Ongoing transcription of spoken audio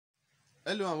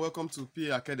Hello and welcome to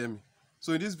PA Academy.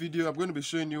 So in this video I'm going to be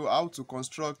showing you how to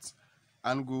construct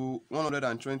angle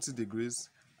 120 degrees,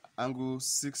 angle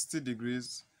 60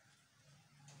 degrees,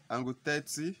 angle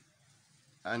 30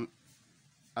 and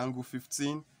angle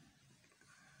 15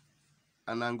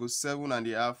 and angle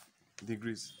 7.5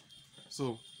 degrees.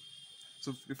 So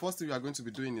the first thing we are going to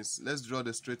be doing is let's draw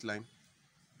the straight line.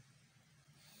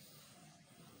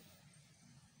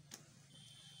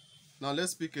 Now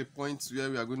let's pick a point where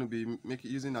we are going to be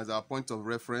using as our point of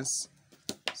reference.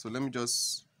 So let me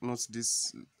just note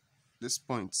this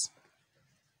point. So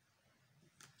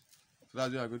that's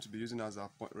what we are going to be using as our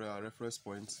reference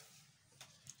point.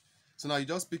 So now you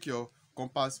just pick your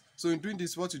compass. So in doing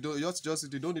this, what you do, you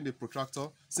don't need a protractor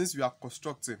since we are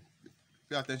constructing.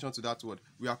 Pay attention to that word.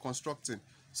 We are constructing.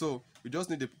 So you just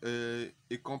need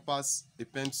a compass, a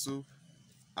pencil,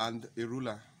 and a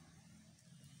ruler.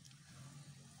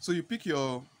 So you pick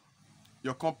your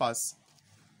compass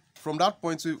from that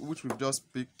point which we've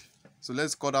just picked. So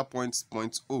let's call that point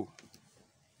O.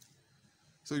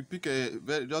 So you pick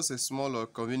just a small or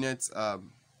convenient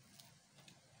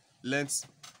length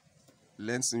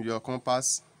in your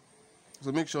compass.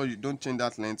 So make sure you don't change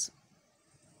that length.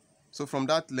 So from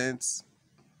that length,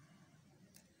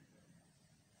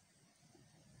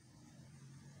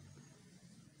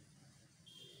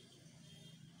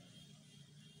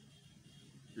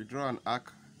 you draw an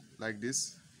arc like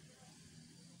this.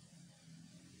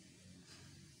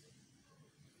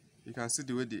 You can see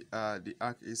the way the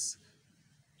arc is.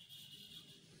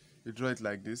 You draw it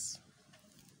like this.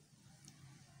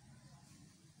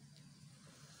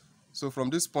 So from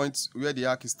this point where the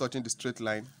arc is touching the straight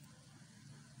line,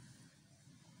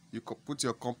 you put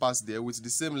your compass there with the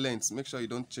same length. Make sure you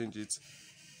don't change it.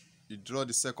 You draw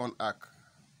the second arc.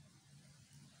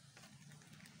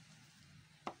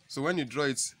 So when you draw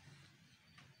it,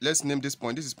 let's name this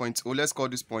point. This is point O. Let's call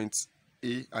this point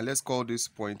A, and let's call this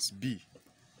point B.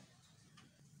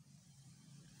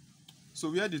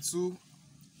 So where the two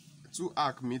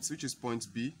arc meets, which is point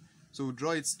B, so we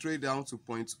draw it straight down to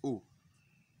point O.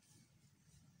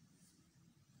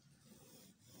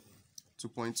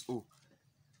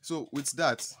 So with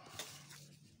that,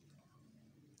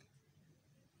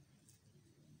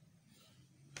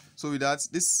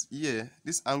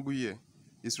 this angle here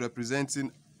is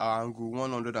representing our angle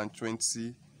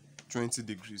 120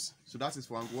 degrees. So that is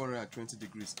for angle 120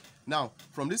 degrees. Now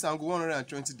from this angle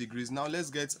 120 degrees, now let's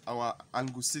get our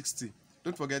angle 60.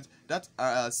 Don't forget that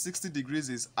 60 degrees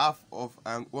is half of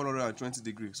 120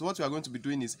 degrees. So what we are going to be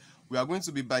doing is we are going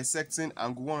to be bisecting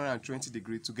angle 120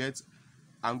 degrees to get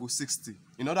angle 60.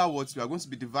 In other words, we are going to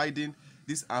be dividing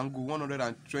this angle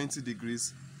 120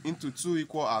 degrees into two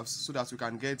equal halves so that we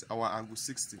can get our angle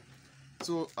 60.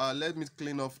 So let me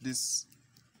clean off this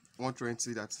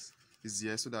 120 that is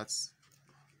here, so that's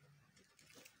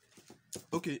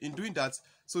okay. In doing that,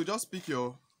 so just pick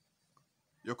your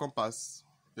compass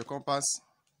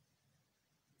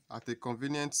at a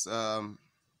convenient so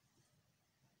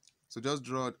just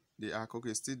draw the arc.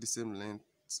 Okay, still the same length,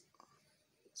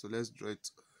 so let's draw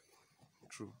it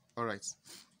through. All right,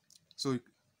 so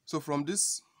from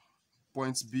this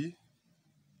point B,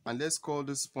 and let's call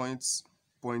this point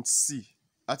C.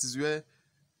 That is where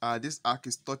this arc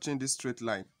is touching this straight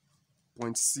line,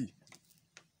 point C.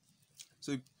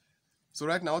 So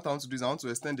right now what I want to do is I want to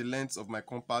extend the length of my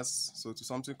compass so to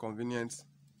something convenient.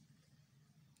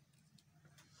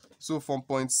 So from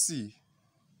point C,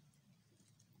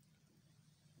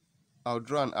 I'll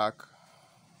draw an arc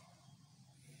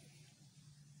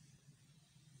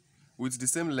with the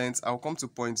same length. I'll come to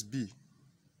point B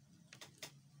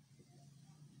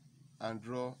and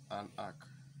draw an arc.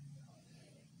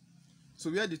 So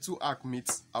where the two arc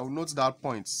meets, I'll note that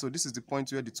point. So this is the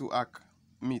point where the two arc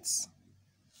meets.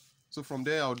 So from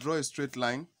there, I'll draw a straight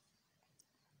line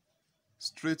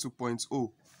straight to point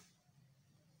O.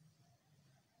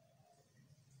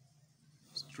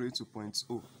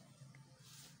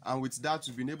 And with that,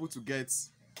 we've been able to get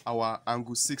our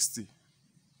angle 60.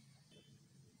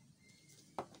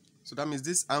 So that means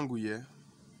this angle here,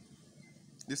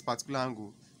 this particular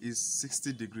angle is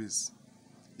 60 degrees.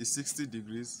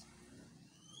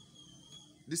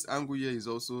 This angle here is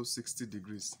also 60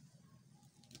 degrees.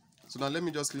 So now let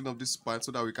me just clean up this part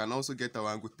so that we can also get our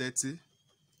angle 30.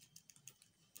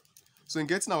 So in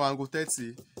getting our angle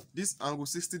 30, this angle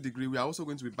 60 degree, we are also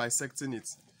going to be bisecting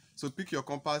it. So pick your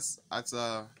compass at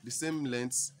the same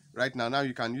length right now. Now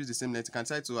you can use the same length. You can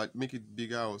try to make it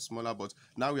bigger or smaller, but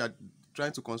now we are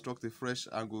trying to construct a fresh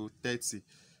angle 30.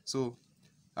 So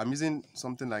I'm using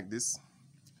something like this.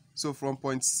 So from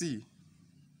point C,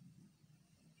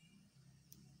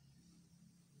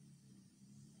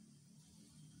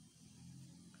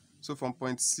 So from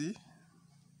point C,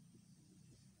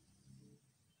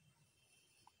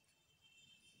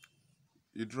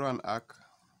 you draw an arc.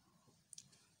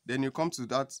 Then you come to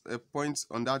that point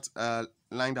on that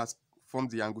line that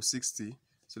formed the angle 60.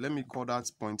 So let me call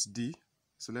that point D.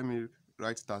 So let me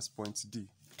write it as point D.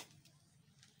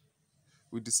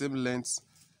 With the same length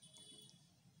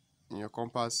in your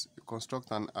compass, you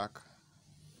construct an arc.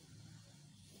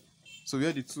 So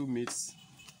where the two meet,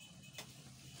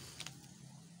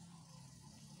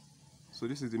 so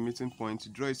this is the meeting point.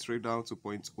 You draw it straight down to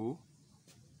point O.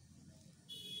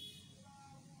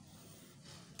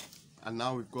 And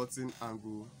now we've gotten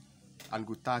angle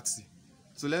 30.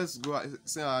 So let's go.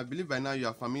 So I believe by now you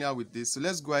are familiar with this. So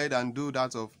let's go ahead and do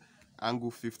that of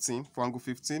angle 15. For angle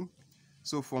 15,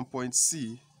 so from point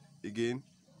C again.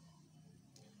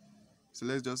 So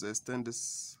let's just extend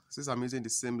this since I'm using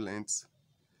the same length.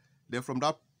 Then from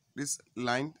this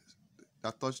line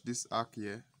that touched this arc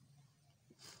here.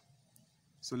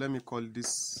 So let me call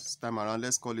this time around.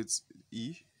 Let's call it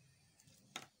E.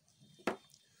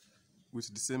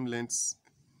 With the same length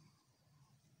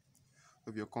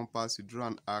of your compass, you draw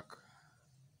an arc.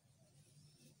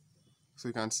 So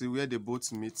you can see where they both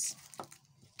meet.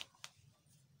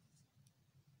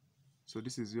 So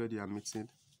this is where they are meeting.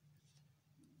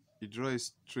 You draw a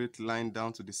straight line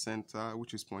down to the center,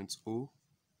 which is point O.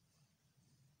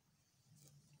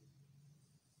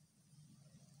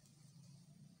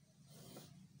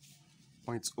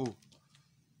 Point O.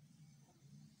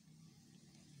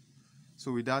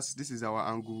 So with that, this is our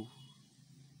angle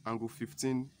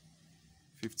 15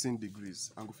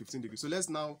 degrees. Angle 15 degrees. So let's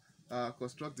now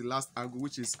construct the last angle,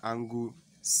 which is angle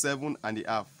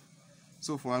 7.5.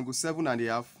 So for angle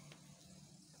 7.5,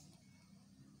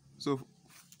 so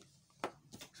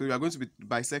we are going to be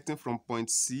bisecting from point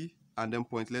C and then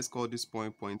point, let's call this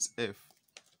point F.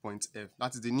 Point F.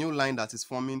 That is the new line that is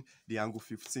forming the angle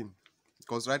 15.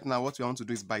 Because right now what we want to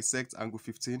do is bisect angle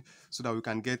 15 so that we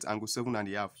can get angle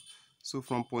 7.5. So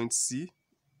from point C,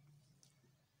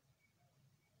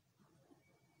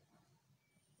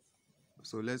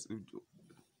 so let's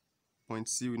point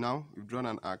C now, we've drawn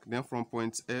an arc. Then from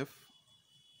point F,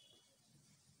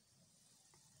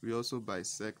 we also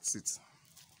bisect it.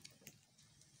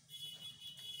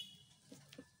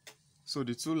 So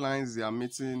the two lines, they are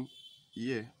meeting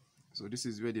here. So this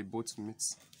is where they both meet.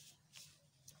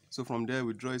 So from there,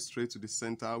 we draw it straight to the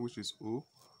center, which is O.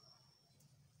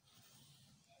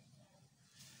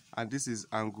 And this is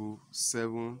angle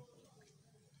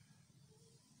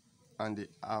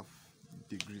 7.5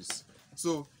 degrees.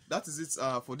 So that is it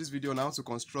for this video. Now to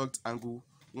construct angle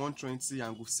 120,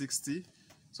 angle 60.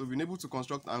 So we've been able to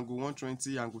construct angle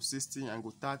 120, angle 60,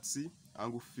 angle 30,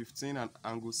 angle 15, and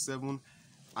angle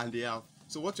 7.5.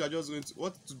 So what you are just going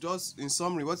to, in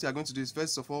summary, what you are going to do is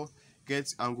first of all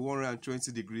get angle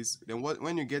 120 degrees. Then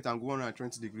when you get angle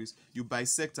 120 degrees, you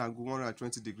bisect angle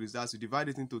 120 degrees. That's, you divide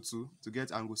it into 2 to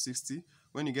get angle 60.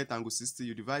 When you get angle 60,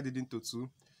 you divide it into 2,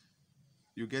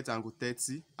 you get angle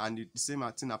 30, and the same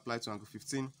thing applies to angle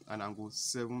 15 and angle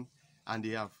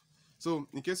 7.5. So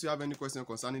in case you have any question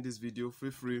concerning this video,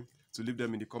 feel free to leave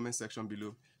them in the comment section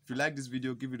below. If you like this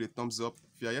video, give it a thumbs up.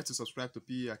 If you are yet to subscribe to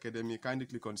PE Academy, kindly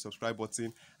click on the subscribe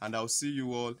button, and I'll see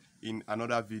you all in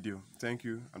another video. Thank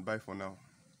you and bye for now.